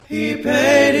He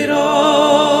paid it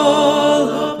all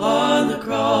upon the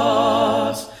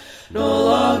cross, no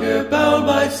longer bound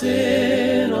by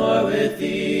sin or with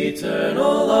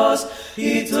eternal loss.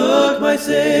 He took my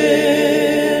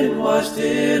sin and washed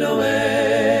it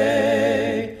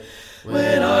away.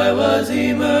 When I was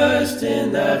immersed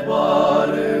in that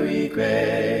watery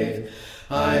grave,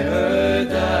 I heard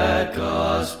that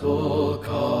gospel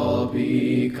call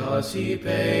because he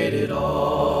paid it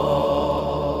all.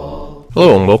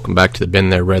 Hello and welcome back to the Been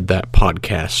There, Read That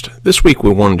podcast. This week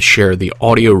we wanted to share the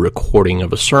audio recording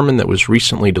of a sermon that was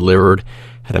recently delivered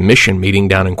at a mission meeting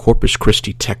down in Corpus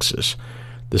Christi, Texas.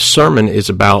 The sermon is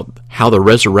about how the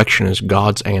resurrection is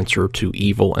God's answer to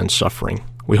evil and suffering.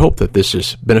 We hope that this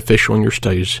is beneficial in your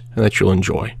studies and that you'll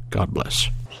enjoy. God bless.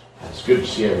 It's good to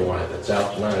see everyone that's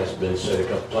out tonight. It's been said a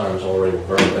couple times already.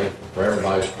 We're very thankful for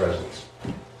everybody's presence.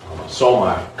 I saw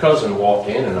my cousin walk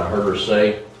in and I heard her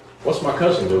say, "What's my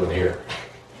cousin doing here?"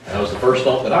 And that was the first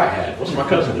thought that I had. What's my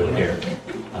cousin doing here?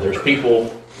 There's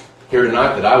people here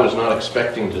tonight that I was not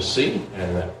expecting to see,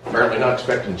 and apparently not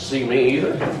expecting to see me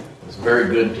either. It's very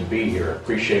good to be here. I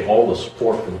appreciate all the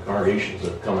support from the congregations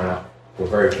that have come out. We're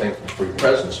very thankful for your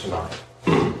presence tonight.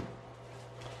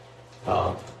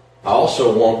 I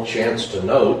also want Chance to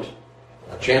note,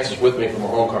 Chance is with me from our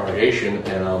home congregation,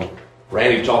 and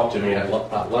Randy talked to me at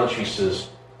lunch. He says,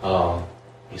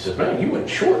 "Man, you went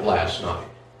short last night."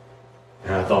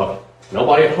 And I thought,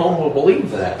 nobody at home will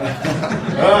believe that.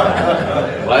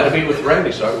 Glad to be with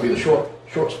Randy so I can be the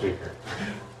short speaker.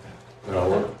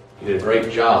 He did a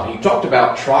great job. He talked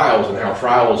about trials and how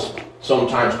trials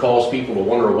sometimes cause people to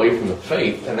wander away from the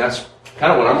faith, and that's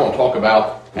kind of what I'm going to talk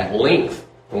about at length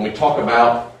when we talk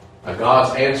about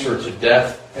God's answer to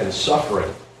death and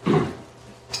suffering.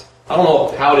 I don't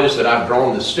know how it is that I've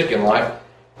drawn this stick in life.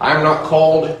 I'm not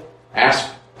called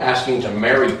asking to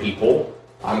marry people.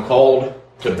 I'm called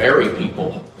to bury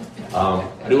people. I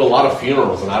do a lot of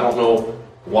funerals, and I don't know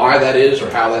why that is or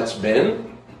how that's been.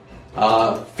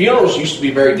 Funerals used to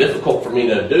be very difficult for me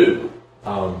to do.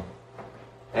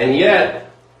 And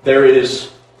yet, there is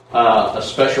a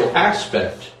special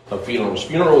aspect of funerals.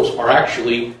 Funerals are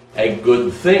actually a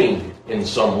good thing in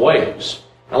some ways.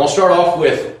 And we'll start off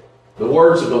with the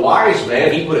words of the wise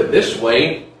man. He put it this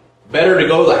way: "Better to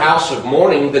go to the house of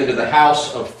mourning than to the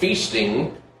house of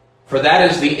feasting, for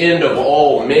that is the end of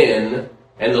all men,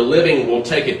 and the living will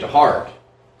take it to heart."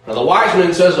 Now, the wise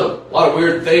man says a lot of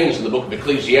weird things in the book of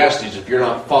Ecclesiastes. If you're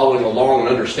not following along and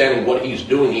understanding what he's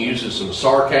doing, he uses some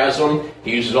sarcasm.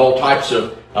 He uses all types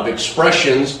of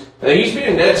expressions. And he's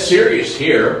being dead serious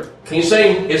here. He's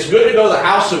saying it's good to go to the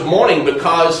house of mourning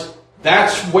because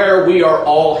that's where we are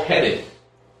all headed.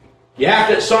 You have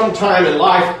to, at some time in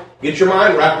life, get your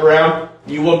mind wrapped around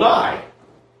you will die.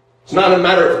 It's not a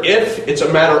matter of if, it's a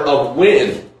matter of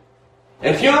when.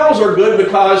 And funerals are good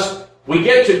because we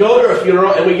get to go to a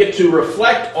funeral and we get to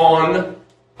reflect on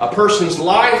a person's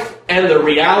life and the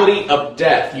reality of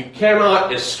death. You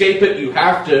cannot escape it. You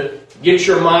have to get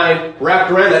your mind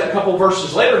wrapped around it. A couple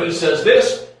verses later he says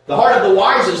this: "The heart of the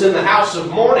wise is in the house of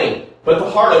mourning, but the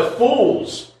heart of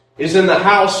fools is in the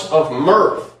house of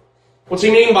mirth." What's he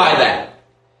mean by that?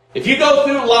 If you go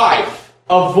through life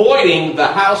avoiding the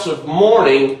house of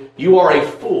mourning, you are a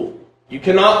fool. You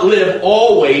cannot live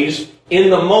always in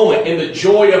the moment, in the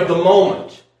joy of the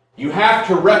moment. You have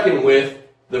to reckon with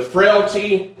the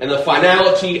frailty and the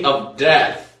finality of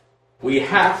death. We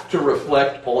have to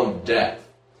reflect on death.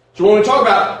 So when we talk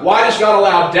about why does God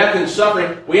allow death and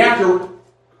suffering, we have to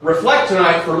reflect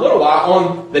tonight for a little while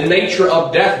on the nature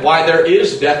of death, why there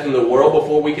is death in the world,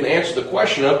 before we can answer the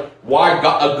question of why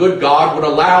a good God would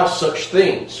allow such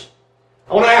things.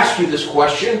 I want to ask you this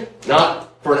question, not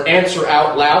for an answer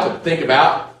out loud, but think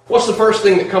about, what's the first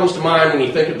thing that comes to mind when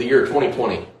you think of the year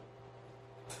 2020?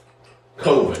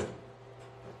 COVID.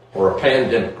 Or a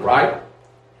pandemic, right?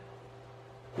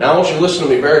 Now I want you to listen to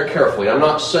me very carefully. I'm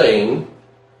not saying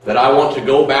that I want to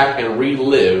go back and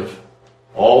relive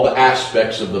all the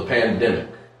aspects of the pandemic.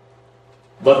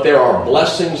 But there are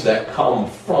blessings that come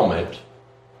from it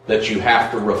that you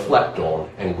have to reflect on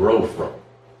and grow from.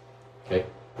 Okay?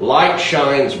 Light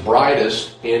shines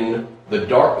brightest in the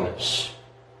darkness.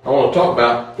 I want to talk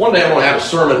about, one day I want to have a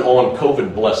sermon on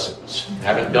COVID blessings.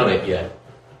 Haven't done it yet.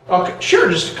 Okay, sure,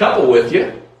 just a couple with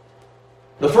you.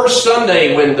 The first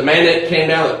Sunday when the mandate came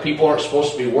down that people aren't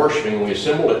supposed to be worshiping, we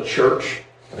assembled at church.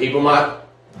 People might have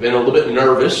been a little bit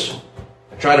nervous.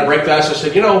 I tried to break the ice. I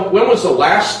said, when was the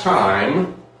last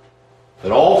time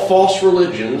that all false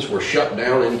religions were shut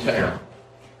down in town?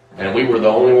 And we were the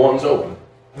only ones open.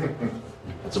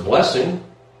 That's a blessing.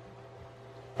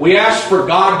 We asked for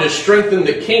God to strengthen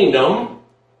the kingdom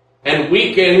and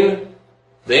weaken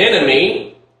the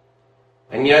enemy,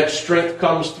 and yet strength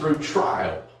comes through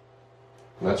trial.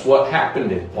 And that's what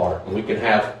happened in part, and we can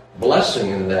have blessing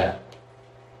in that.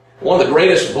 One of the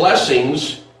greatest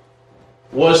blessings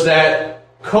was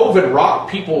that COVID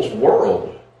rocked people's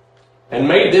world and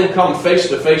made them come face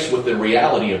to face with the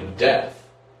reality of death.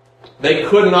 They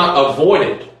could not avoid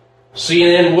it.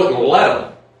 CNN wouldn't let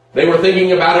them. They were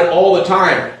thinking about it all the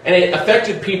time, and it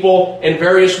affected people in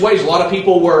various ways. A lot of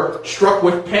people were struck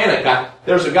with panic.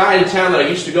 There's a guy in town that I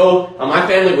used to go, my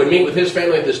family would meet with his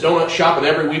family at this donut shop, and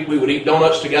every week we would eat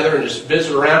donuts together and just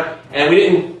visit around, and we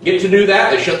didn't get to do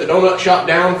that. They shut the donut shop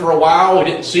down for a while. We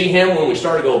didn't see him when we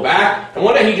started to go back, and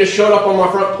one day he just showed up on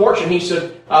my front porch, and he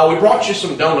said, we brought you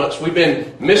some donuts. We've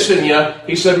been missing you.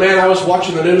 He said, man, I was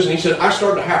watching the news, and he said, I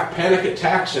started to have panic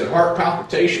attacks and heart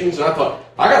palpitations, and I thought,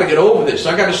 I got to get over this.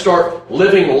 I got to start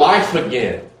living life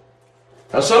again.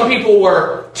 Now, some people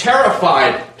were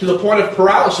terrified to the point of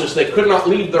paralysis. They could not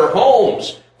leave their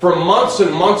homes for months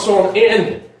and months on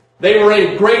end. They were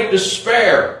in great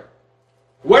despair.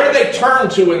 Where did they turn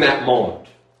to in that moment?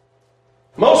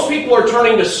 Most people are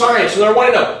turning to science, and they're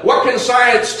wanting to know, what can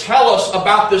science tell us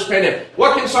about this pandemic?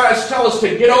 What can science tell us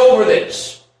to get over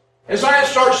this? And science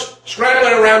starts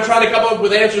scrambling around trying to come up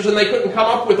with answers, and they couldn't come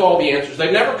up with all the answers.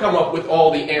 They've never come up with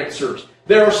all the answers.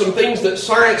 There are some things that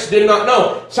science did not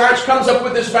know. Science comes up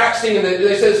with this vaccine, and they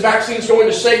say this vaccine is going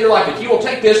to save your life. If you will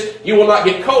take this, you will not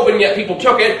get COVID, and yet people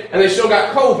took it, and they still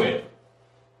got COVID.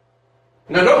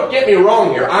 Now, don't get me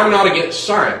wrong here. I'm not against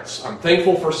science. I'm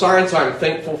thankful for science. I'm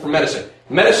thankful for medicine.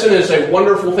 Medicine is a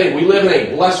wonderful thing. We live in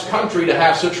a blessed country to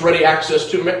have such ready access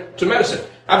to medicine.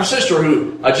 I have a sister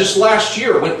who just last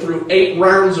year went through 8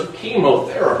 rounds of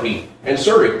chemotherapy and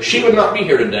surgery. She would not be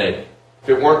here today if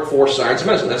it weren't for science and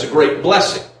medicine. That's a great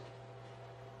blessing.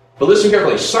 But listen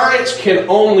carefully. Science can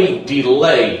only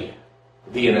delay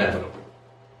the inevitable.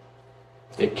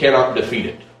 It cannot defeat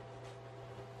it.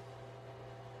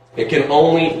 It can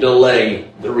only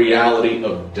delay the reality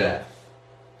of death.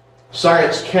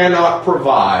 Science cannot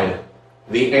provide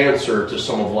the answer to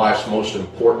some of life's most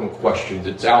important questions.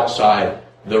 It's outside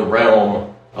the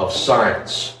realm of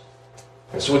science.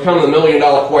 And so we come to the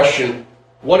million-dollar question,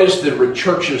 what is the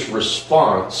church's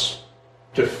response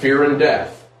to fear and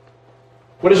death?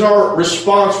 What is our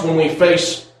response when we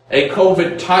face a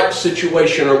COVID-type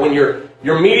situation, or when you're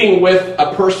meeting with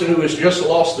a person who has just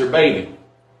lost their baby,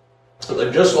 or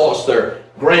they've just lost their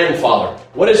grandfather?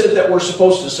 What is it that we're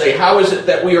supposed to say? How is it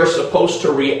that we are supposed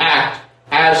to react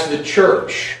as the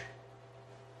church?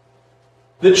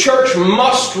 The church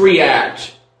must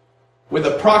react with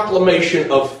a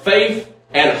proclamation of faith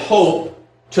and hope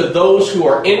to those who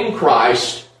are in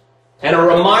Christ, and a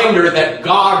reminder that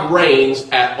God reigns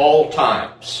at all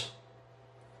times.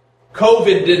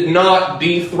 COVID did not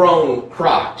dethrone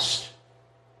Christ.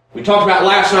 We talked about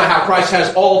last night how Christ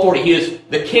has all authority. He is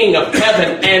the King of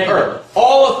heaven and earth.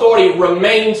 All authority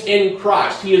remains in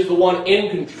Christ. He is the one in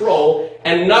control,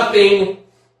 and nothing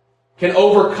can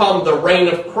overcome the reign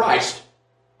of Christ.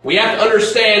 We have to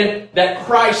understand that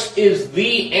Christ is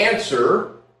the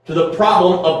answer to the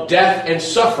problem of death and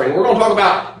suffering. We're going to talk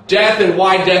about death and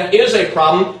why death is a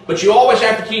problem, but you always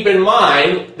have to keep in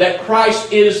mind that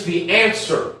Christ is the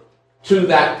answer to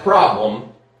that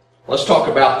problem. Let's talk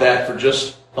about that for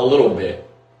just a little bit.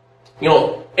 You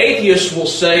know, atheists will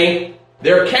say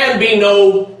there can be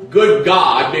no good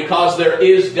God because there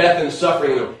is death and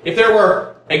suffering. If there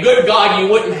were a good God,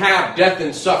 you wouldn't have death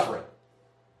and suffering.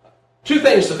 Two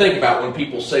things to think about when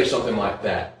people say something like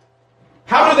that.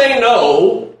 How do they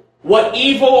know what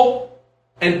evil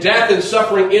and death and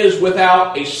suffering is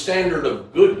without a standard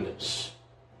of goodness?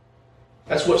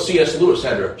 That's what C.S. Lewis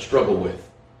had to struggle with.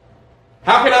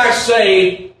 How can I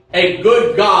say a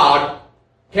good God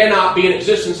cannot be in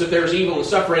existence if there is evil and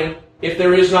suffering, if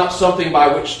there is not something by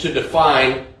which to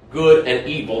define good and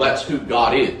evil? That's who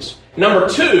God is. Number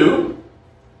two,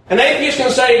 an atheist can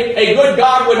say a good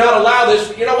God would not allow this,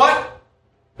 but you know what?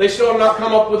 They still have not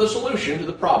come up with a solution to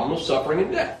the problem of suffering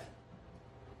and death.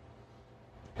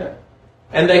 Okay.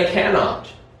 And they cannot.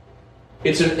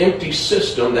 It's an empty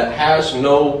system that has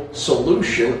no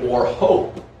solution or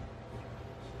hope.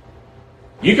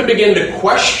 You can begin to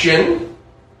question,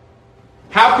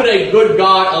 how could a good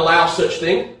God allow such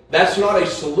thing? That's not a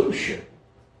solution.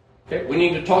 Okay? We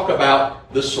need to talk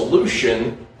about the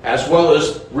solution as well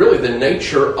as really the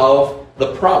nature of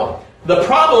the problem. The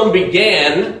problem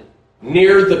began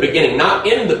near the beginning. Not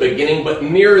in the beginning, but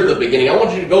near the beginning. I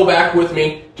want you to go back with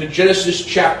me to Genesis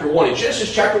chapter 1. In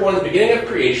Genesis chapter 1, the beginning of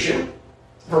creation,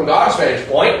 from God's vantage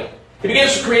point, He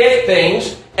begins to create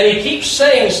things, and He keeps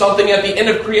saying something at the end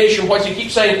of creation points. He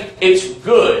keeps saying, it's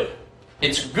good.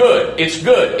 It's good. It's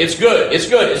good. It's good. It's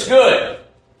good. It's good.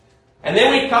 And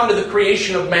then we come to the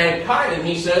creation of mankind, and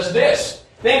he says this.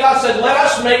 Then God said, let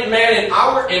us make man in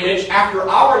our image, after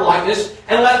our likeness,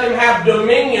 and let them have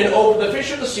dominion over the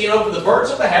fish of the sea, and over the birds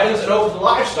of the heavens, and over the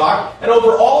livestock, and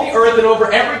over all the earth, and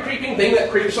over every creeping thing that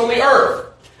creeps on the earth.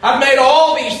 I've made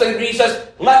all these things. He says,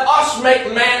 let us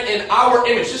make man in our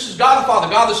image. This is God the Father,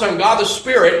 God the Son, God the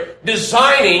Spirit,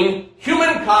 designing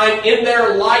humankind in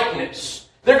their likeness.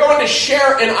 They're going to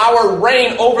share in our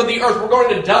reign over the earth. We're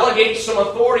going to delegate some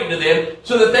authority to them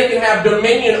so that they can have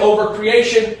dominion over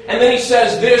creation. And then he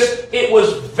says this, it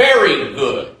was very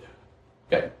good.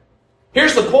 Okay.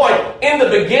 Here's the point. In the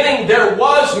beginning, there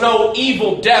was no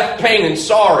evil, death, pain, and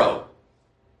sorrow.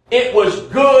 It was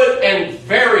good and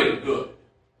very good.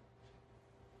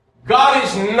 God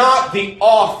is not the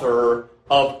author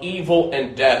of evil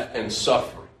and death and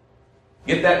suffering.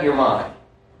 Get that in your mind.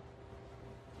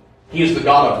 He is the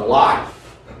God of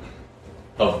life,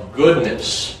 of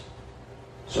goodness.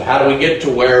 So how do we get to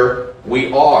where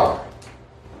we are?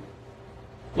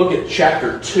 Look at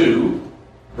chapter 2,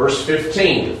 verse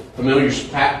 15, familiar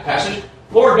passage.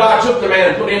 Lord God took the man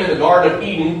and put him in the Garden of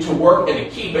Eden to work and to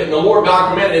keep it. And the Lord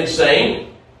God commanded him,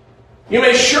 saying, you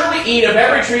may surely eat of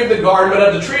every tree of the garden, but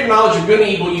of the tree of knowledge of good and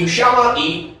evil you shall not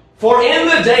eat. For in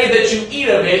the day that you eat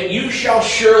of it, you shall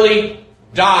surely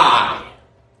die.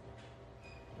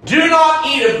 Do not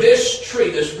eat of this tree,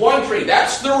 this one tree.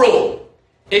 That's the rule.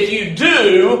 If you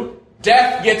do,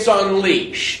 death gets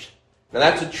unleashed. Now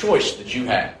that's a choice that you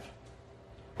have.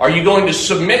 Are you going to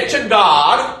submit to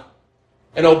God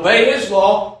and obey His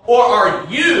law, or are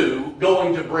you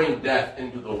going to bring death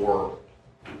into the world?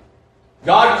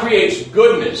 God creates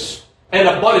goodness and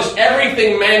abundance,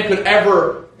 everything man could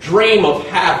ever dream of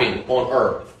having on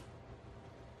earth.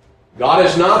 God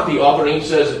is not the author, and He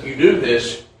says, if you do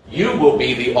this, you will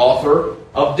be the author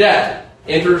of death.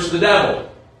 Enters the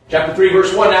devil. Chapter 3,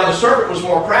 verse 1, now the serpent was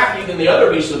more crafty than the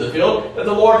other beasts of the field that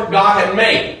the Lord God had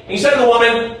made. And he said to the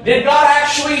woman, did God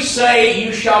actually say,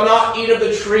 you shall not eat of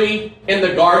the tree in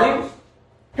the garden?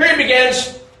 Here he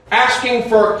begins asking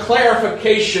for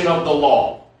clarification of the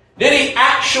law. Did he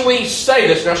actually say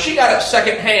this? Now she got it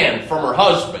secondhand from her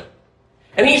husband.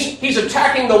 And he's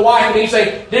attacking the wife, and he's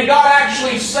saying, did God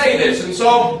actually say this? And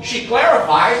so she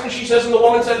clarifies, and she says, and the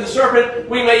woman said to the serpent,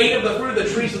 we may eat of the fruit of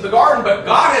the trees of the garden, but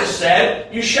God has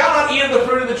said, you shall not eat of the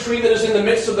fruit of the tree that is in the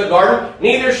midst of the garden,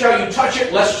 neither shall you touch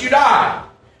it, lest you die.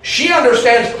 She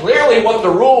understands clearly what the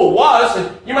rule was,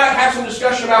 and you might have some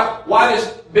discussion about why this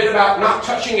bit about not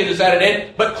touching it is at an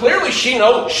end, but clearly she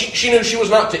knew she was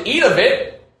not to eat of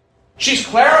it. She's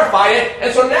clarified it,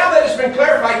 and so now that it's been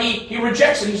clarified, he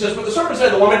rejects it. He says, but the serpent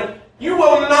said to the woman, you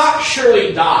will not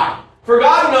surely die. For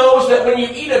God knows that when you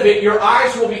eat of it, your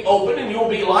eyes will be opened, and you will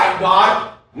be like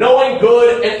God, knowing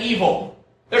good and evil.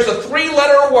 There's a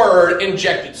 3-letter word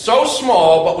injected, so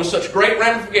small, but with such great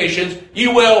ramifications,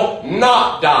 you will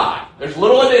not die. There's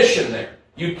little addition there.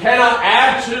 You cannot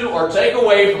add to or take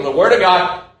away from the Word of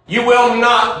God. You will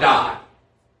not die.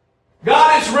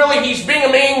 God is really, He's being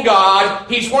a mean God.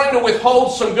 He's wanting to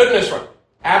withhold some goodness from it.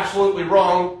 Absolutely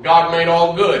wrong. God made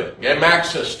all good. Give Him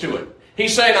access to it.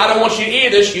 He's saying, I don't want you to eat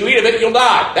of this. You eat of it, you'll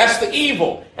die. That's the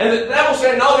evil. And the devil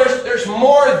said, no, there's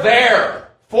more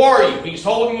there for you. He's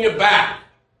holding you back.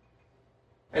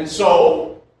 And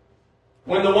so,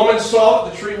 when the woman saw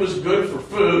that the tree was good for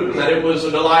food, and that it was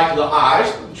a delight to the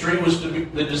eyes, the tree was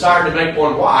the desire to make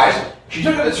one wise, she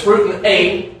took of its fruit and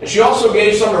ate, and she also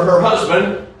gave some to her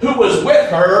husband, who was with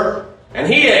her,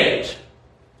 and he ate.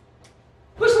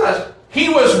 Listen to this. He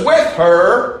was with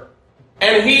her,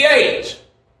 and he ate.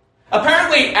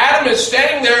 Apparently, Adam is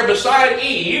standing there beside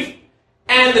Eve,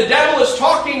 and the devil is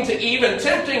talking to Eve and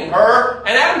tempting her, and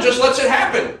Adam just lets it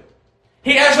happen.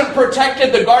 He hasn't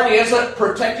protected the garden. He hasn't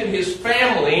protected his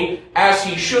family as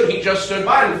he should. He just stood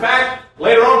by. In fact,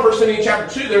 later on, 1 Timothy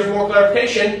chapter 2, there's more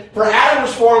clarification. For Adam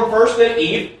was formed first, then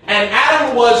Eve, and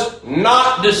Adam was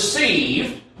not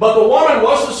deceived, but the woman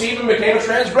was deceived and became a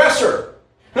transgressor.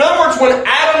 In other words, when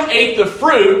Adam ate the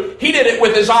fruit, he did it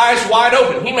with his eyes wide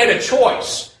open. He made a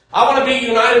choice. I want to be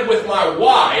united with my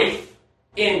wife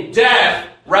in death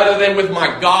rather than with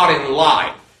my God in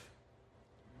life.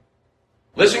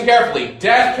 Listen carefully.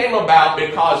 Death came about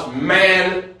because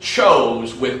man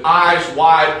chose with eyes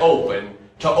wide open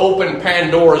to open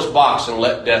Pandora's box and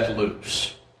let death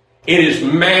loose. It is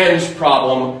man's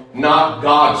problem, not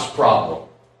God's problem.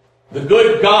 The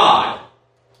good God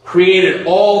created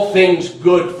all things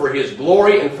good for His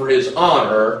glory and for His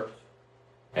honor,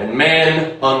 and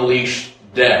man unleashed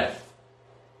death.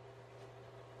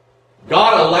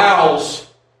 God allows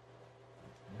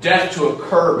death to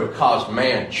occur because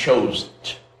man chose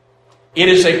it. It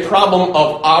is a problem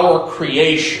of our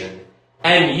creation,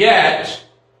 and yet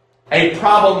a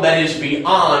problem that is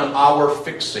beyond our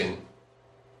fixing.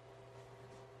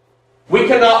 We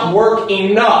cannot work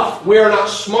enough. We are not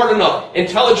smart enough,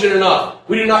 intelligent enough.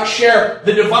 We do not share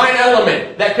the divine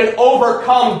element that can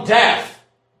overcome death.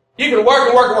 You can work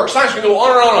and work and work. Science can go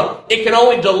on and on and on. It can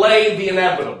only delay the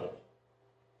inevitable.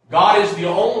 God is the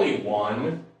only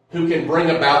one who can bring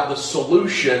about the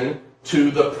solution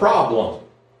to the problem.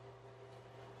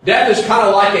 Death is kind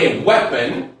of like a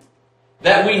weapon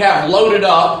that we have loaded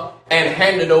up and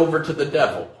handed over to the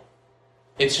devil.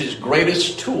 It's his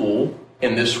greatest tool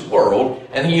in this world,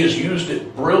 and he has used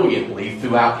it brilliantly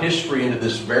throughout history into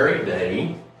this very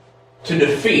day to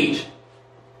defeat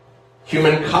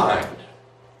humankind.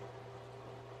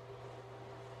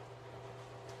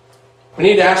 We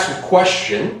need to ask a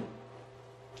question.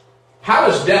 How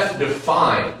is death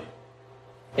defined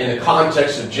in the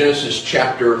context of Genesis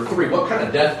chapter 3? What kind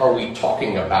of death are we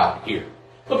talking about here?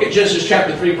 Look at Genesis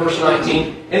chapter 3, verse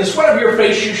 19. In the sweat of your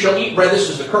face you shall eat bread. This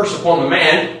is the curse upon the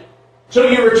man. So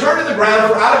you return to the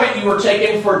ground, for out of it you were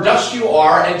taken, for dust you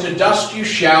are, and to dust you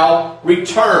shall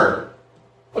return.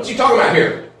 What's he talking about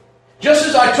here? Just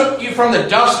as I took you from the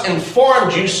dust and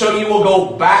formed you, so you will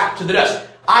go back to the dust.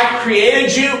 I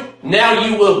created you, now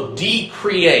you will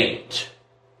decreate.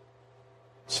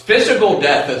 It's physical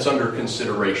death that's under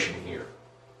consideration here.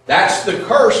 That's the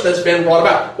curse that's been brought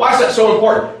about. Why is that so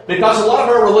important? Because a lot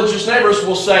of our religious neighbors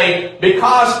will say,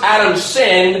 because Adam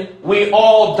sinned, we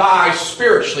all die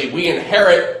spiritually. We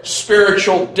inherit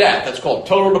spiritual death. That's called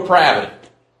total depravity.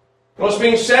 What's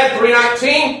being said,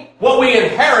 3:19? What we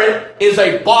inherit is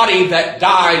a body that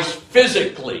dies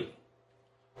physically.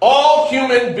 All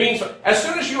human beings, as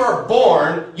soon as you are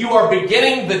born, you are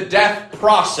beginning the death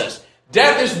process.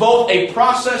 Death is both a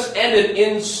process and an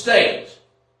end state.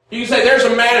 You can say, there's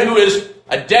a man who is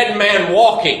a dead man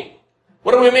walking.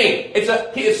 What do we mean?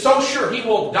 He is so sure he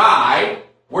will die,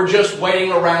 we're just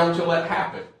waiting around till it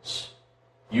happens.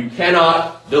 You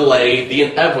cannot delay the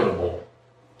inevitable.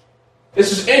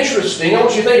 This is interesting. I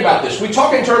want you to think about this. We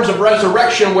talk in terms of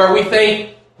resurrection where we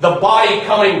think the body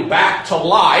coming back to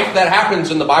life. That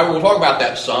happens in the Bible. We'll talk about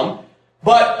that some.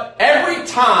 But every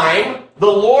time the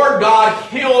Lord God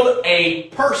healed a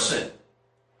person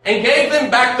and gave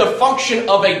them back the function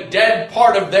of a dead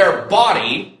part of their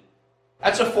body,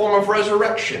 that's a form of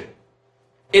resurrection.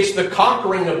 It's the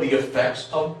conquering of the effects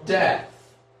of death.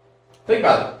 Think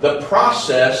about it. The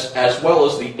process as well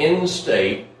as the end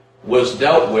state was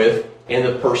dealt with in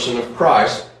the person of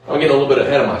Christ. I'm getting a little bit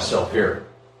ahead of myself here.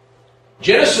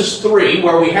 Genesis 3,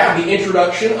 where we have the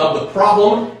introduction of the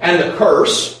problem and the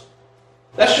curse,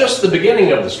 that's just the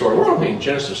beginning of the story. We're only in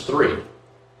Genesis 3.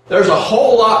 There's a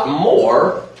whole lot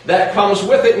more that comes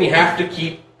with it, and you have to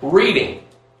keep reading.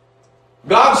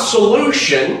 God's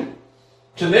solution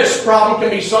to this problem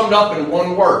can be summed up in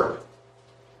one word.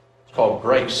 It's called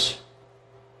grace.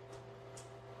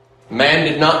 Man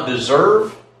did not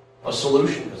deserve a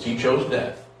solution because he chose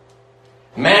death.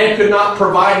 Man could not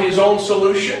provide his own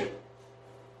solution.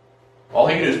 All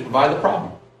he could do is provide the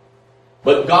problem.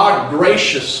 But God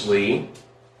graciously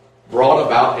brought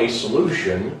about a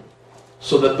solution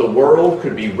so that the world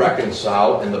could be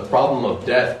reconciled and the problem of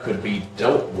death could be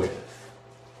dealt with.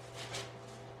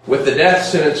 With the death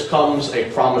sentence comes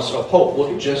a promise of hope.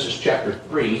 Look at Genesis chapter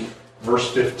 3,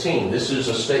 verse 15. This is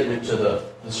a statement to the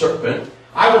serpent.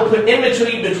 I will put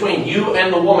enmity between you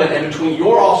and the woman, and between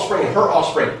your offspring and her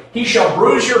offspring. He shall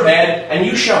bruise your head, and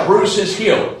you shall bruise his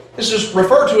heel. This is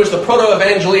referred to as the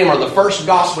proto-evangelium, or the first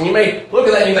gospel. You may look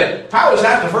at that and you think, how is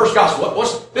that the first gospel?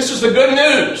 This is the good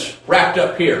news wrapped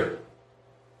up here.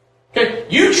 Okay,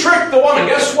 you tricked the woman.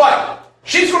 Guess what?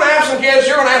 She's going to have some kids,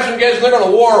 you're going to have some kids, and they're going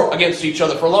to war against each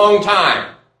other for a long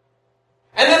time.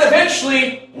 And then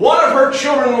eventually, one of her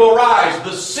children will rise,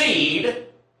 the seed,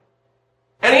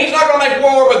 and he's not going to make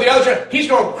war with the other child. He's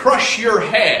going to crush your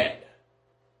head.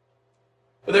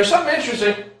 But there's something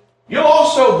interesting. You'll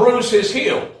also bruise his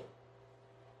heel.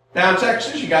 Now in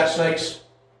Texas, you got snakes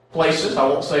places. I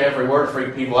won't say every word to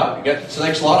freak people out. You got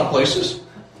snakes a lot of places.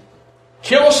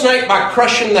 Kill a snake by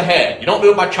crushing the head. You don't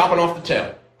do it by chopping off the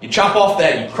tail. You chop off the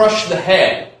head, you crush the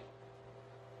head.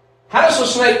 How does a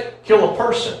snake kill a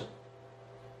person?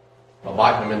 By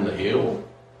biting them in the heel.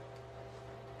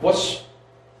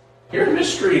 Here in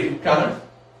mystery, kind of,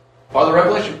 part of the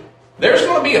revelation. There's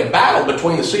going to be a battle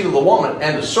between the seed of the woman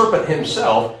and the serpent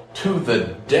himself to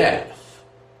the death.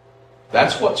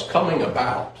 That's what's coming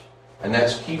about. And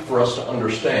that's key for us to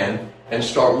understand and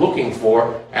start looking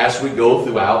for as we go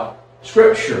throughout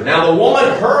Scripture. Now the woman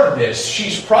heard this.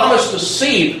 She's promised a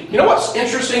seed. You know what's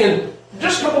interesting? And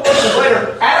just a couple verses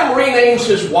later, Adam renames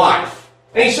his wife.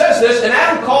 And he says this, and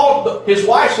Adam called his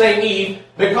wife's name Eve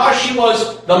because she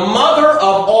was the mother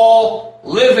of all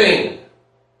living.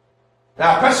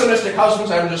 Now, pessimistic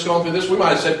husbands, I'm just going through this, we might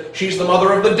have said she's the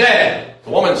mother of the dead. The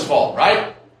woman's fault,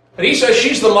 right? But he says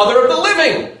she's the mother of the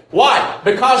living. Why?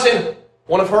 Because in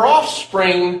one of her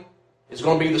offspring is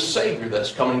going to be the Savior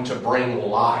that's coming to bring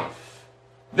life.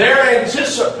 They're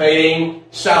anticipating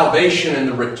salvation and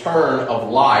the return of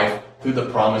life through the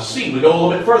promised seed. We go a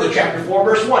little bit further, chapter 4,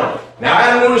 verse 1. Now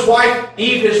Adam knew his wife,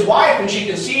 Eve his wife, and she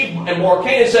conceived and bore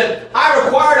Cain and said, I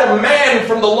required a man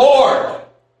from the Lord.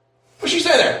 What's she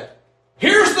say there?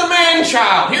 Here's the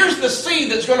man-child. Here's the seed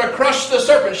that's going to crush the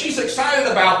serpent. She's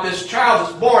excited about this child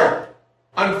that's born.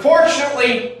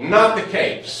 Unfortunately, not the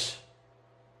case.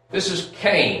 This is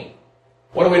Cain.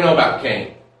 What do we know about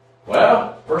Cain?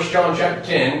 Well, 1 John chapter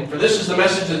 10, for this is the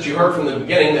message that you heard from the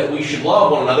beginning, that we should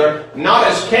love one another, not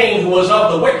as Cain, who was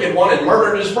of the wicked one and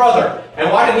murdered his brother.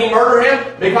 And why did he murder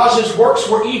him? Because his works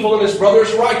were evil and his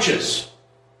brother's righteous.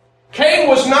 Cain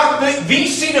was not the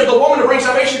seed of the woman to bring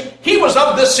salvation. He was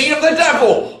of the seed of the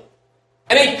devil.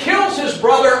 And he kills his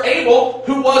brother Abel,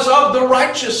 who was of the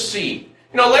righteous seed.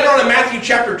 You know, later on in Matthew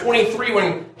chapter 23,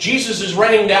 when Jesus is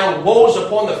raining down woes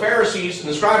upon the Pharisees and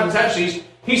the scribes and Sadducees,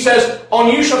 he says,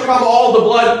 on you shall come all the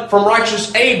blood from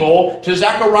righteous Abel to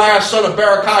Zechariah, son of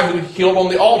Berechiah, who he killed on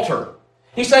the altar.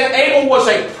 He's saying Abel was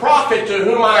a prophet to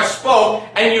whom I spoke,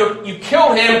 and you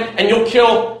killed him, and you'll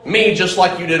kill me just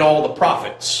like you did all the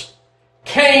prophets.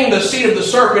 Cain, the seed of the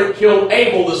serpent, killed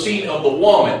Abel, the seed of the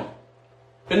woman.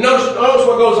 But notice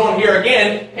what goes on here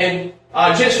again in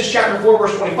Genesis chapter 4,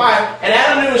 verse 25. And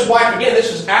Adam knew his wife again.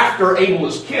 This is after Abel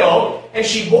is killed. And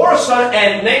she bore a son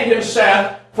and named him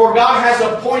Seth. For God has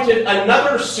appointed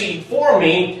another seed for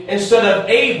me instead of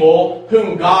Abel,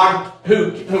 whom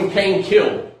Cain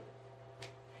killed.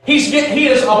 He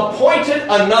has appointed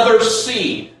another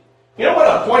seed. You know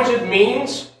what appointed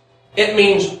means? It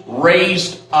means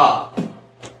raised up.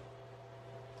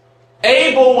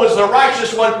 Abel was the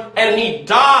righteous one, and he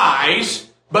dies,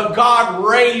 but God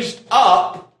raised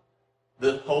up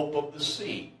the hope of the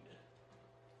seed.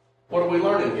 What are we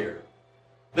learning here?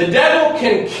 The devil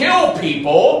can kill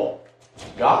people.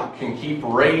 God can keep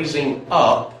raising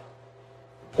up,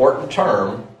 important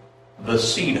term, the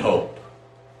seed hope.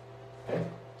 Okay?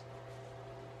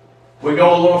 We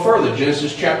go a little further.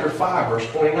 Genesis chapter 5, verse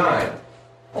 29.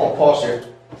 I want to pause here.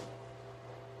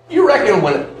 You reckon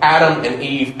when Adam and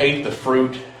Eve ate the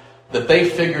fruit that they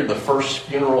figured the first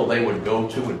funeral they would go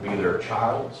to would be their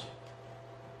child's?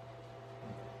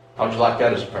 How'd you like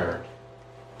that as a parent?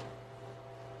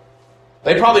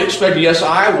 They probably expected, yes,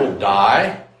 I will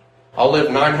die. I'll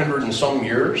live 900 and some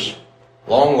years,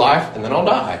 long life, and then I'll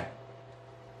die.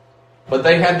 But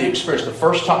they had the experience, the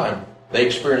first time they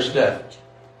experienced death.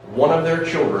 One of their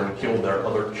children killed their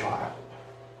other child.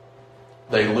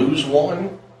 They lose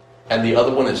one, and the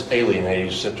other one is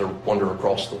alienated, sent to wander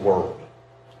across the world.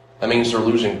 That means they're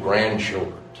losing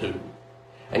grandchildren too.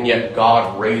 And yet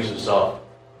God raises up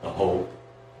the hope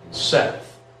in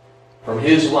Seth from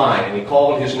his line, and he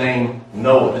called his name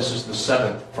Noah. This is the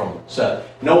seventh from Seth.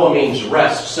 Noah means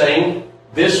rest, saying,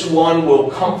 this one will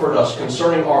comfort us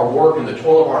concerning our work and the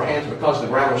toil of our hands, because the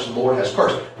ground which the Lord has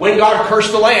cursed. When God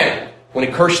cursed the land, when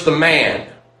he cursed the man.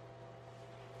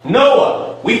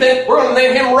 Noah, we think we're going to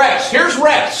name him Rest. Here's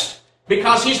rest,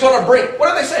 because he's going to bring, what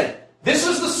are they saying? This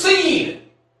is the seed.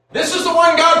 This is the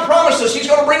one God promised us. He's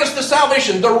going to bring us the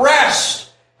salvation, the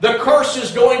rest. The curse is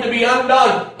going to be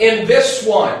undone in this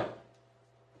one.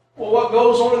 Well, what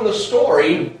goes on in the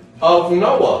story of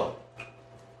Noah?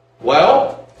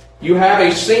 Well, you have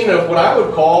a scene of what I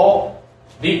would call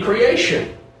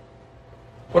decreation.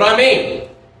 What I mean?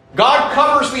 God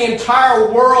covers the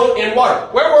entire world in water.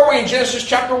 Where were we in Genesis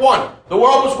chapter 1? The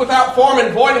world was without form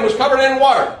and void and was covered in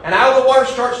water. And out of the water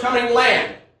starts coming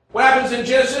land. What happens in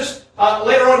Genesis?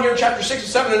 Later on here in chapter 6 and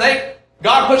 7 and 8,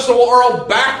 God puts the world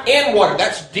back in water.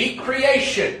 That's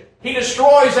decreation. He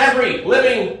destroys every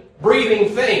living, breathing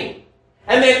thing.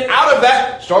 And then out of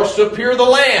that starts to appear the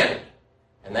land.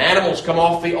 And the animals come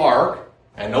off the ark,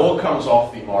 and Noah comes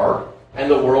off the ark, and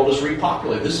the world is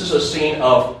repopulated. This is a scene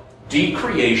of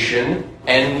decreation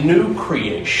and new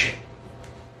creation.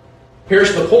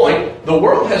 Here's the point. The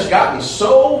world has gotten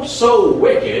so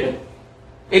wicked,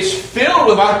 it's filled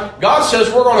with, God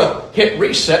says we're going to hit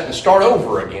reset and start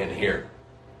over again here.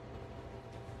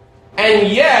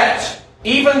 And yet,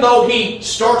 even though he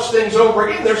starts things over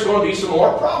again, there's going to be some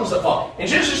more problems that fall. In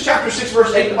Genesis chapter 6,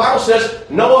 verse 8, the Bible says,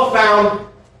 Noah found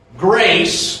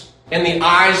grace in the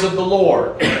eyes of the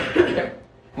Lord. Okay?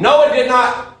 Noah did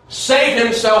not save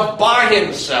himself by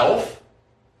himself.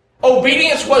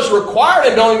 Obedience was required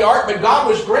in building the ark, but God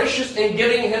was gracious in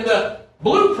giving him the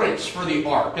blueprints for the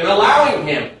ark and allowing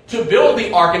him to build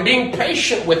the ark and being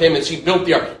patient with him as he built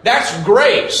the ark. That's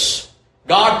grace.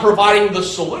 God providing the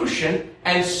solution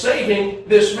and saving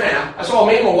this man. I saw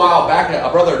a meme a while back,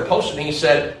 a brother had posted, and he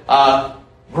said,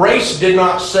 grace did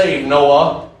not save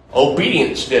Noah,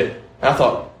 obedience did. And I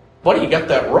thought, buddy, you got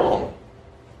that wrong.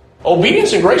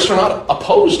 Obedience and grace are not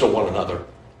opposed to one another.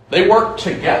 They work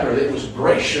together. It was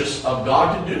gracious of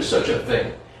God to do such a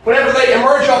thing. Whenever they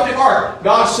emerged off the ark,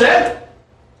 God said,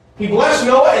 he blessed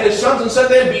Noah and his sons and said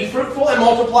to them, be fruitful and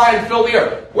multiply and fill the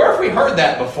earth. Where have we heard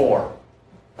that before?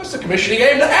 That's the commission he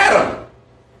gave to Adam.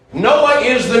 Noah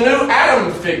is the new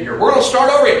Adam figure. We're going to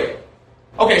start over here.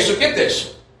 Okay, so get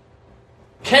this.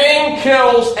 Cain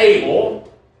kills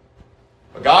Abel,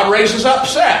 but God raises up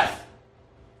Seth.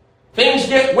 Things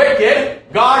get wicked.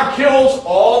 God kills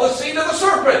all the seed of the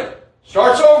serpent.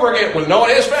 Starts over again with Noah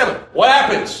and his family. What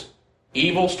happens?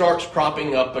 Evil starts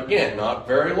cropping up again. Not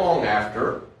very long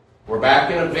after. We're back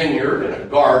in a vineyard, in a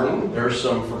garden. There's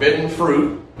some forbidden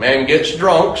fruit. Man gets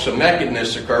drunk. Some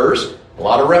nakedness occurs. A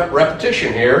lot of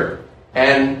repetition here.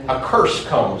 And a curse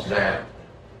comes down.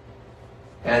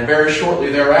 And very shortly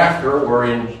thereafter,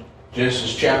 we're in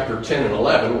Genesis chapter 10 and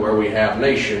 11, where we have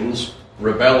nations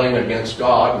rebelling against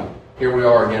God. And here we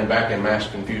are again back in mass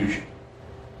confusion.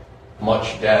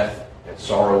 Much death and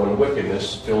sorrow and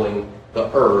wickedness filling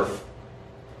the earth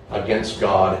against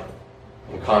God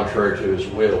and contrary to his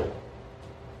will.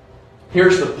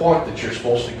 Here's the point that you're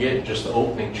supposed to get in just the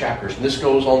opening chapters, and this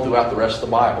goes on throughout the rest of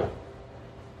the Bible.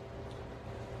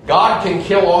 God can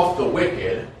kill off the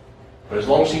wicked, but as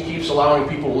long as he keeps allowing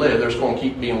people to live, there's going to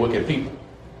keep being wicked people.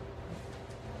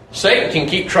 Satan can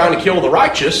keep trying to kill the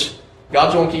righteous.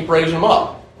 God's going to keep raising them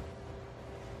up.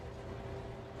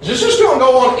 Is this just going to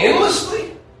go on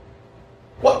endlessly?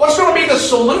 What's going to be the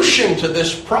solution to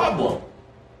this problem?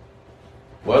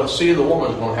 Well, the seed of the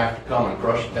woman is going to have to come and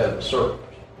crush the head of the serpent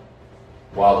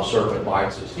while the serpent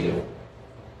bites his heel.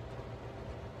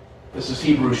 This is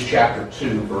Hebrews chapter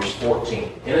 2, verse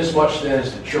 14. Inasmuch then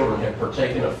as the children have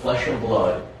partaken of flesh and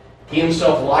blood, he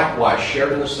himself likewise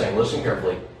shared in the same, listen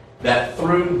carefully, that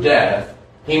through death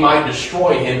he might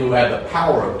destroy him who had the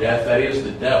power of death, that is,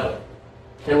 the devil,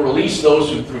 and release those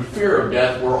who through fear of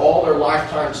death were all their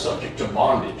lifetime subject to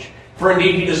bondage. For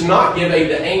indeed he does not give aid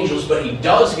to angels, but he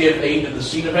does give aid to the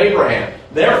seed of Abraham.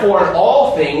 Therefore in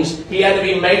all things he had to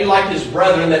be made like his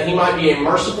brethren, that he might be a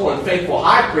merciful and faithful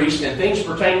high priest in things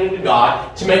pertaining to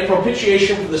God, to make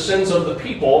propitiation for the sins of the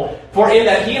people. For in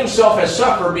that he himself has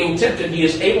suffered, being tempted, he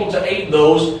is able to aid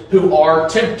those who are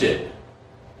tempted.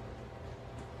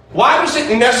 Why was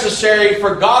it necessary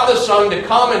for God the Son to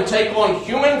come and take on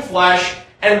human flesh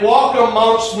and walk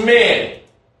amongst men?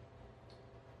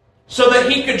 So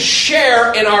that he could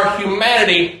share in our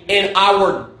humanity, in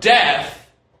our death,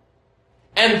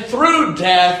 and through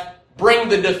death bring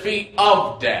the defeat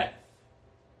of death.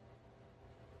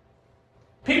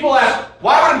 People ask,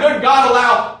 why would a good God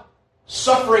allow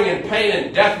suffering and pain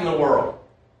and death in the world?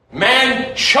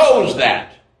 Man chose that.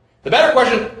 The better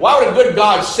question, why would a good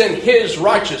God send his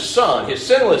righteous son, his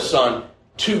sinless son,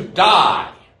 to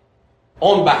die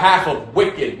on behalf of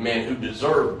wicked men who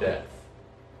deserve death?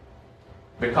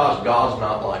 Because God's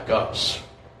not like us.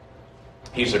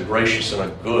 He's a gracious and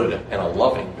a good and a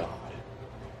loving God.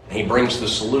 And he brings the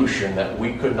solution that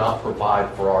we could not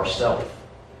provide for ourselves.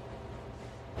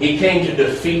 He came to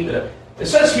defeat it. It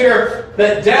says here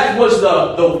that death was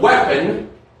the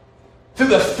weapon. Through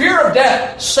the fear of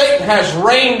death, Satan has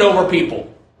reigned over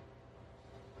people.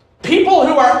 People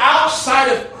who are outside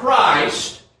of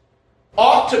Christ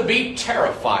ought to be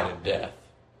terrified of death.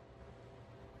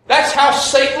 That's how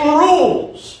Satan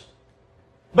rules.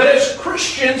 But as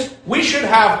Christians, we should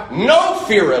have no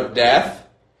fear of death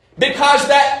because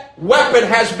that weapon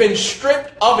has been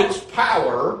stripped of its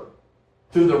power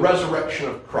through the resurrection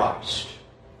of Christ.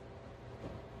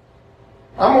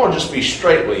 I'm going to just be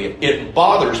straight with you. It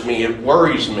bothers me, it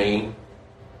worries me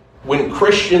when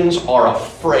Christians are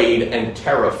afraid and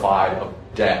terrified of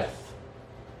death.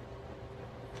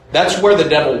 That's where the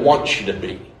devil wants you to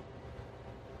be.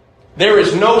 There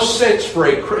is no sense for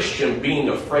a Christian being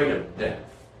afraid of death.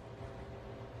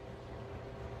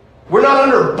 We're not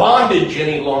under bondage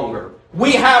any longer.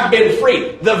 We have been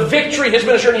free. The victory has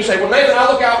been assured. And you say, well, Nathan, I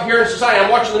look out here in society,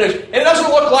 I'm watching the news, and it doesn't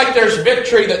look like there's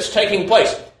victory that's taking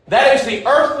place. That is the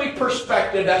earthly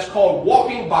perspective that's called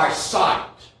walking by sight.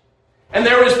 And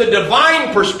there is the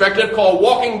divine perspective called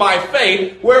walking by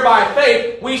faith, where by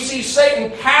faith we see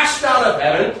Satan cast out of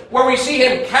heaven, where we see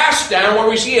him cast down, where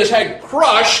we see his head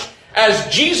crushed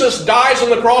as Jesus dies on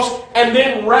the cross and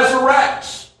then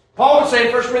resurrects. Paul would say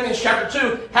in 1 Corinthians chapter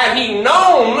 2, had he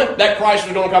known that Christ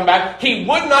was going to come back, he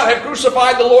would not have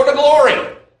crucified the Lord of glory.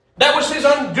 That was his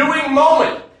undoing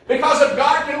moment. Because if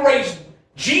God can raise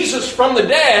Jesus from the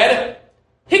dead,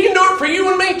 he can do it for you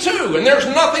and me too. And there's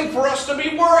nothing for us to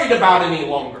be worried about any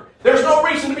longer. There's no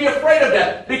reason to be afraid of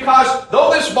death. Because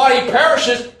though this body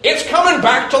perishes, it's coming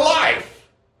back to life.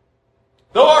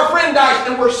 Though our friend dies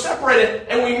and we're separated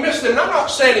and we missed him. And I'm not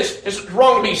saying it's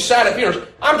wrong to be sad at funerals.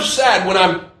 I'm sad when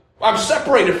I'm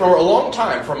separated for a long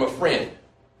time from a friend.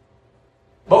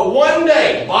 But one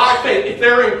day, by faith, if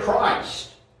they're in Christ,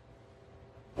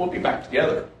 we'll be back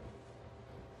together.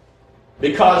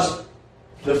 Because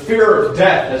the fear of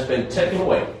death has been taken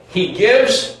away. He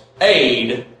gives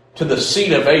aid to the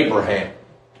seed of Abraham.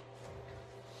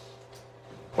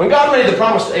 When God made the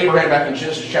promise to Abraham back in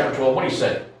Genesis chapter 12, what did he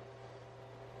say?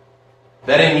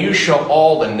 That in you shall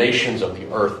all the nations of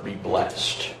the earth be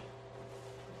blessed.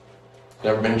 It's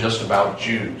never been just about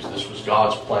Jews. This was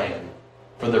God's plan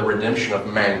for the redemption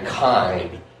of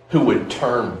mankind who would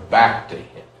turn back to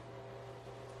him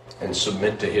and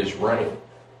submit to his reign.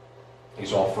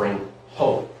 He's offering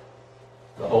hope,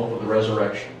 the hope of the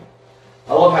resurrection.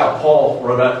 I love how Paul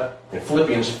wrote out in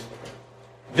Philippians,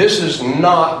 this is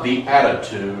not the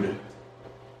attitude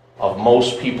of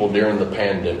most people during the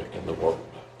pandemic in the world.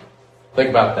 Think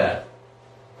about that.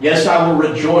 Yes, I will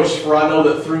rejoice, for I know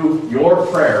that through your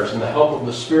prayers and the help of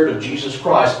the Spirit of Jesus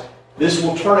Christ, this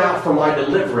will turn out for my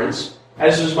deliverance,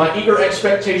 as is my eager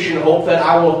expectation and hope that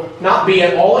I will not be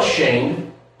at all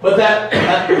ashamed, but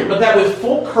that with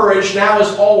full courage, now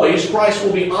as always, Christ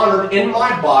will be honored in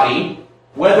my body,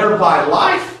 whether by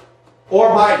life or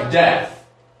by death.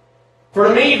 For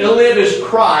to me to live is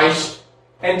Christ,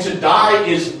 and to die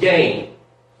is gain.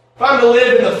 If I'm to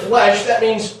live in the flesh, that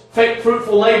means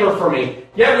fruitful labor for me.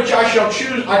 Yet which I shall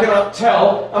choose, I cannot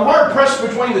tell. I'm hard pressed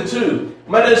between the two.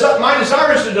 My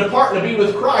desire is to depart and to be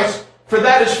with Christ, for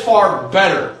that is far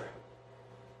better.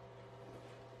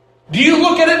 Do you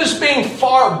look at it as being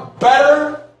far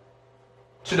better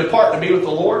to depart and to be with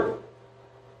the Lord?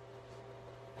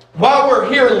 While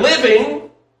we're here living,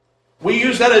 we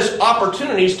use that as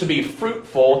opportunities to be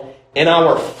fruitful in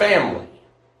our family,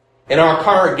 in our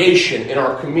congregation, in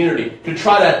our community, to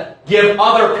try to give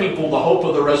other people the hope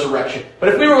of the resurrection. But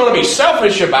if we were going to be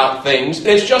selfish about things, and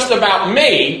it's just about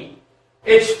me,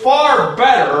 it's far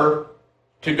better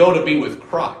to go to be with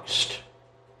Christ.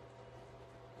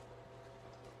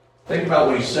 Think about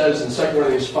what he says in 2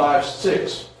 Corinthians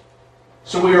 5:6.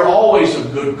 So we are always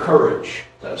of good courage.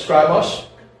 Does that describe us?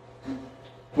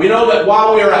 We know that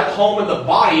while we are at home in the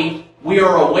body, we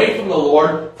are away from the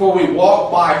Lord, for we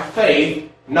walk by faith,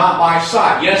 not by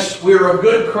sight. Yes, we are of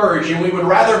good courage, and we would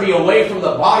rather be away from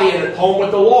the body and at home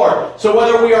with the Lord. So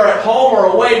whether we are at home or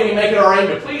away, we make it our aim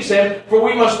to please him, for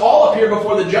we must all appear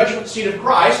before the judgment seat of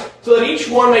Christ, so that each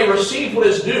one may receive what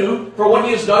is due for what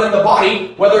he has done in the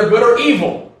body, whether good or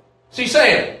evil. What's he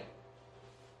saying?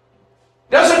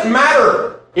 Doesn't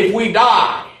matter if we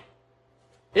die.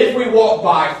 If we walk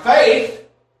by faith,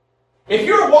 if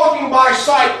you're walking by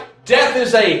sight, death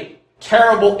is a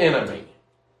terrible enemy.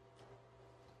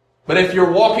 But if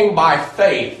you're walking by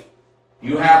faith,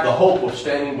 you have the hope of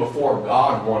standing before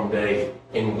God one day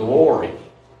in glory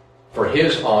for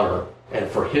his honor and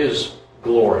for his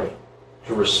glory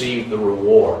to receive the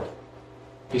reward.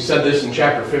 He said this in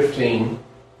chapter 15.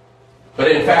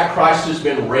 But in fact, Christ has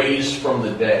been raised from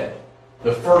the dead,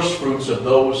 the first fruits of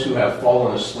those who have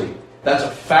fallen asleep. That's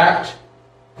a fact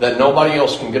that nobody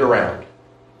else can get around.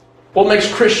 What makes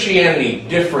Christianity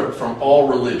different from all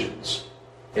religions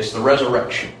is the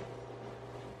resurrection.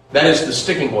 That is the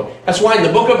sticking point. That's why in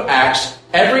the book of Acts,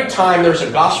 every time there's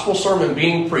a gospel sermon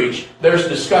being preached, there's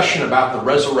discussion about the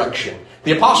resurrection.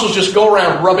 The apostles just go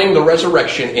around rubbing the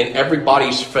resurrection in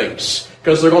everybody's face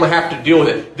because they're going to have to deal with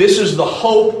it. This is the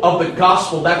hope of the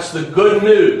gospel. That's the good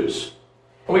news.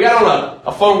 And we got on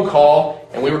a phone call,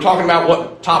 and we were talking about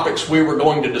what topics we were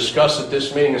going to discuss at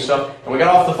this meeting and stuff. And we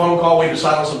got off the phone call, we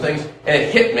decided on some things, and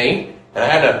it hit me, and I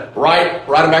had to write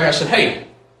them back. I said, hey,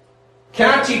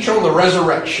 can I teach on the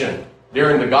resurrection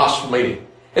during the gospel meeting?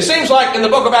 It seems like in the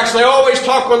book of Acts, they always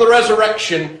talk on the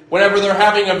resurrection whenever they're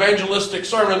having evangelistic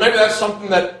sermons. Maybe that's something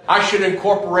that I should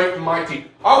incorporate in my teaching.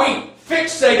 Are we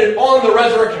fixated on the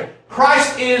resurrection?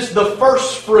 Christ is the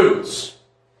first fruits.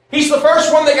 He's the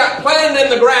first one that got planted in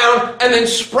the ground and then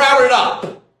sprouted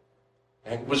up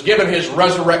and was given his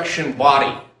resurrection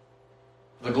body.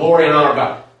 The glory and honor of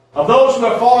God. Of those who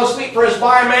have fallen asleep, for as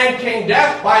by a man came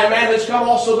death, by a man has come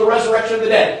also the resurrection of the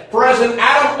dead. For as in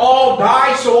Adam all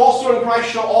die, so also in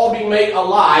Christ shall all be made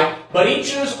alive, but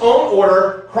each in his own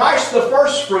order, Christ the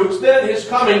first fruits, then at his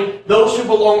coming, those who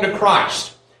belong to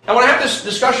Christ. And when I have this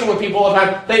discussion with people all the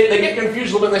time, they get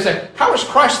confused a little bit and they say, how is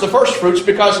Christ the first fruits?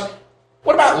 Because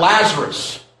what about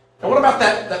Lazarus? And what about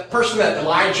that person that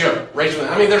Elijah raised from the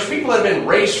dead? I mean, there's people that have been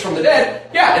raised from the dead.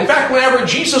 Yeah, in fact, whenever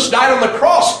Jesus died on the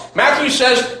cross, Matthew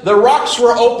says the rocks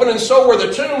were open and so were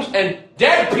the tombs, and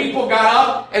dead people got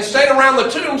up and stayed around the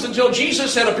tombs until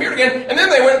Jesus had appeared again, and then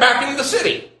they went back into the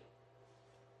city.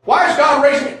 Why is God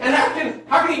raising him? And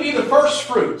how can he be the first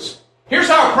fruits? Here's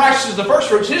how Christ is the first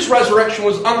fruits. His resurrection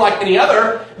was unlike any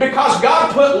other because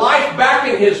God put life back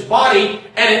in his body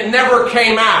and it never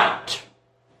came out.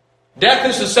 Death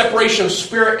is the separation of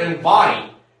spirit and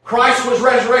body. Christ was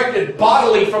resurrected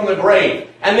bodily from the grave,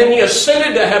 and then he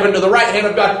ascended to heaven to the right hand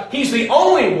of God. He's the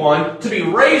only one to be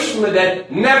raised from the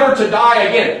dead, never to die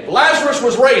again. Lazarus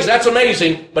was raised, that's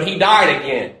amazing, but he died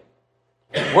again.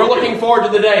 We're looking forward to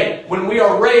the day when we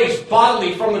are raised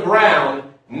bodily from the ground,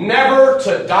 never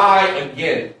to die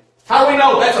again. How do we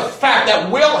know? That's a fact that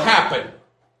will happen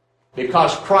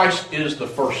because Christ is the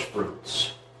first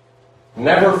fruits.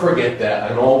 Never forget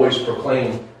that and always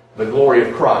proclaim the glory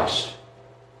of Christ.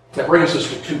 That brings us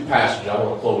to two passages I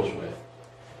want to close with.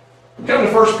 We come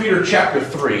to 1 Peter chapter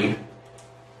 3, and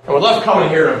we'd love coming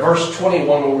here to verse 21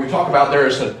 where we talk about there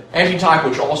is an antitype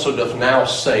which also doth now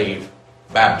save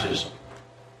baptism.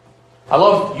 I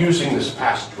love using this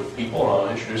passage with people, and I'll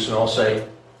introduce and I'll say,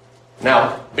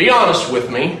 now, be honest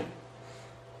with me.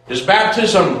 Does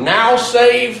baptism now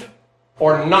save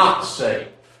or not save?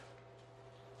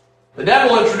 The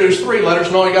devil introduced 3 letters,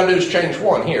 and all you got to do is change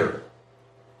one here.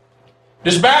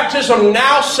 Does baptism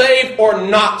now save or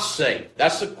not save?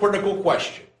 That's the critical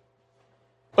question.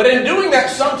 But in doing that,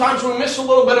 sometimes we miss a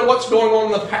little bit of what's going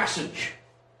on in the passage.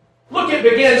 Look, it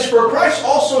begins, for Christ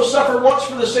also suffered once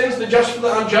for the sins, the just for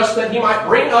the unjust, that he might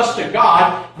bring us to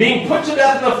God, being put to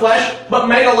death in the flesh, but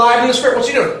made alive in the spirit. What's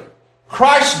he doing?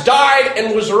 Christ died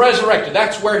and was resurrected.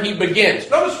 That's where he begins.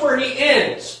 Notice where he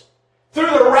ends. Through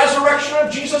the resurrection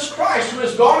of Jesus Christ, who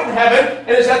has gone in heaven and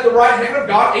is at the right hand of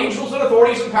God, angels and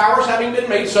authorities and powers having been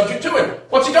made subject to him.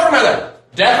 What's he talking about there?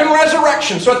 Death and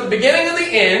resurrection. So at the beginning and the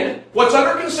end, what's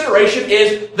under consideration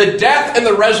is the death and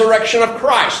the resurrection of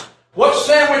Christ. What's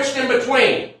sandwiched in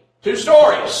between? 2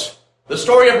 stories. The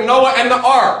story of Noah and the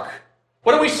ark.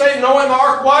 What do we say Noah and the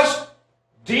ark was?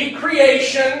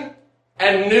 Decreation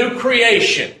and new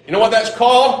creation. You know what that's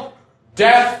called?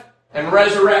 Death and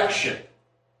resurrection.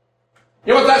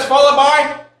 You know what that's followed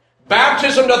by?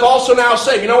 Baptism doth also now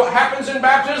save. You know what happens in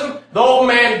baptism? The old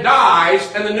man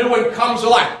dies and the new one comes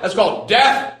alive. That's called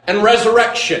death and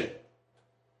resurrection.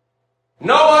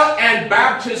 Noah and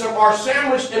baptism are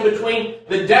sandwiched in between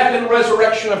the death and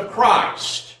resurrection of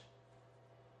Christ.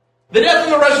 The death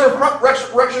and the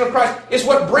resurrection of Christ is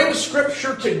what brings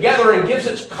Scripture together and gives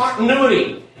its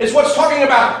continuity. It's what's talking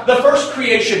about the first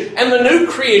creation and the new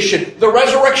creation, the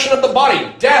resurrection of the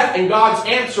body, death and God's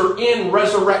answer in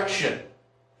resurrection.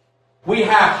 We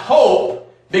have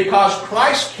hope because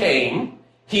Christ came.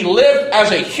 He lived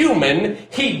as a human,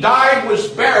 he died, was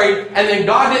buried, and then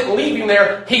God didn't leave him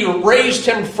there. He raised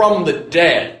him from the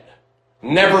dead,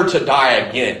 never to die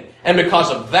again. And because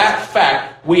of that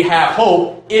fact, we have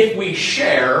hope if we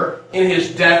share in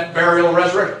his death, burial, and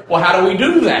resurrection. Well, how do we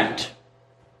do that?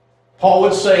 Paul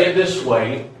would say it this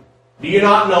way, do you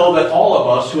not know that all of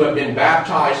us who have been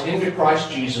baptized into Christ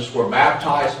Jesus were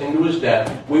baptized into his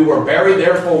death? We were buried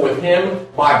therefore with him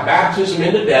by baptism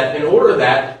into death, in order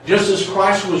that, just as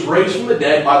Christ was raised from the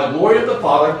dead by the glory of the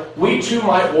Father, we too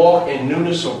might walk in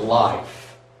newness of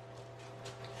life.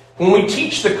 When we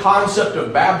teach the concept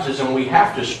of baptism, we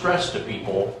have to stress to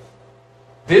people,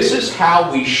 this is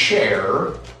how we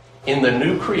share in the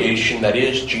new creation that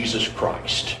is Jesus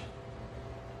Christ.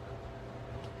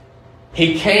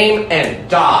 He came and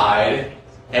died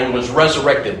and was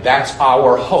resurrected. That's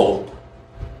our hope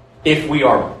if we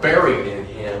are buried in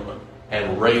him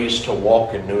and raised to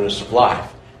walk in newness of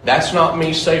life. That's not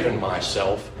me saving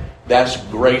myself. That's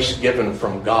grace given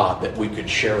from God that we could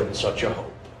share in such a hope.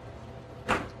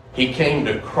 He came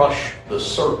to crush the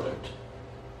serpent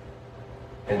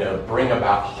and to bring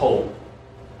about hope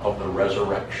of the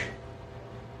resurrection.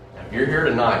 Now, if you're here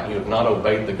tonight and you have not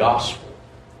obeyed the gospel,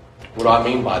 what do I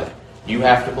mean by that? You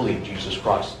have to believe Jesus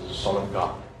Christ is the Son of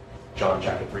God. John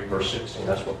chapter 3, verse 16,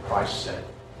 that's what Christ said.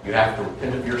 You have to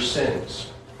repent of your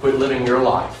sins, quit living your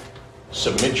life,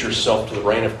 submit yourself to the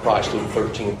reign of Christ, Luke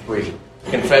 13:3.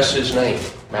 Confess his name,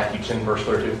 Matthew 10, verse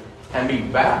 32, and be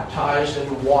baptized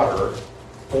in water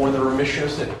for the remission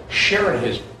of sin. Share in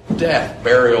his death,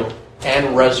 burial,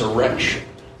 and resurrection,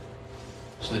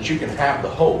 so that you can have the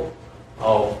hope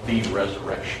of the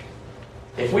resurrection.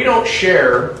 If we don't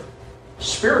share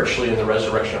spiritually in the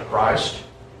resurrection of Christ,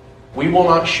 We will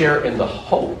not share in the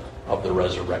hope of the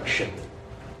resurrection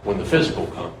when the physical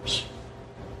comes.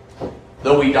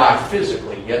 Though we die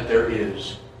physically, yet there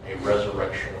is a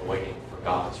resurrection awaiting for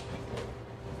God's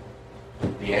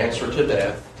people. The answer to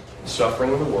death and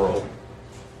suffering in the world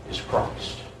is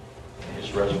Christ and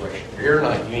His resurrection. If you're here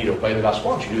tonight, you need to obey the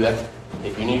gospel. Why don't you do that?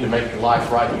 If you need to make your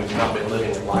life right, you've not been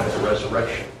living in light of the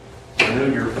resurrection.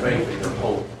 Renew your faith and your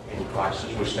hope in Christ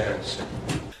as we stand and sing.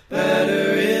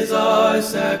 Better is our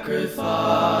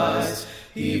sacrifice.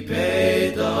 He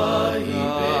paid the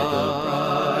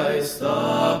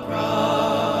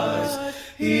price.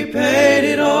 He paid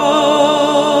it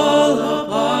all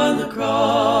upon the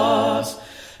cross.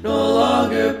 No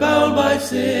longer bound by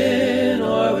sin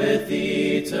or with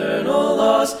eternal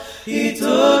loss. He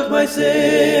took my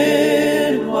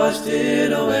sin, washed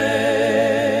it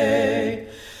away.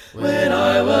 When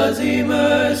I was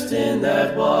immersed in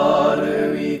that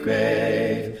watery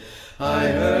grave, I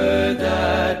heard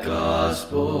that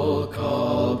gospel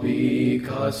call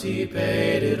because He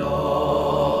paid it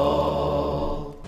all.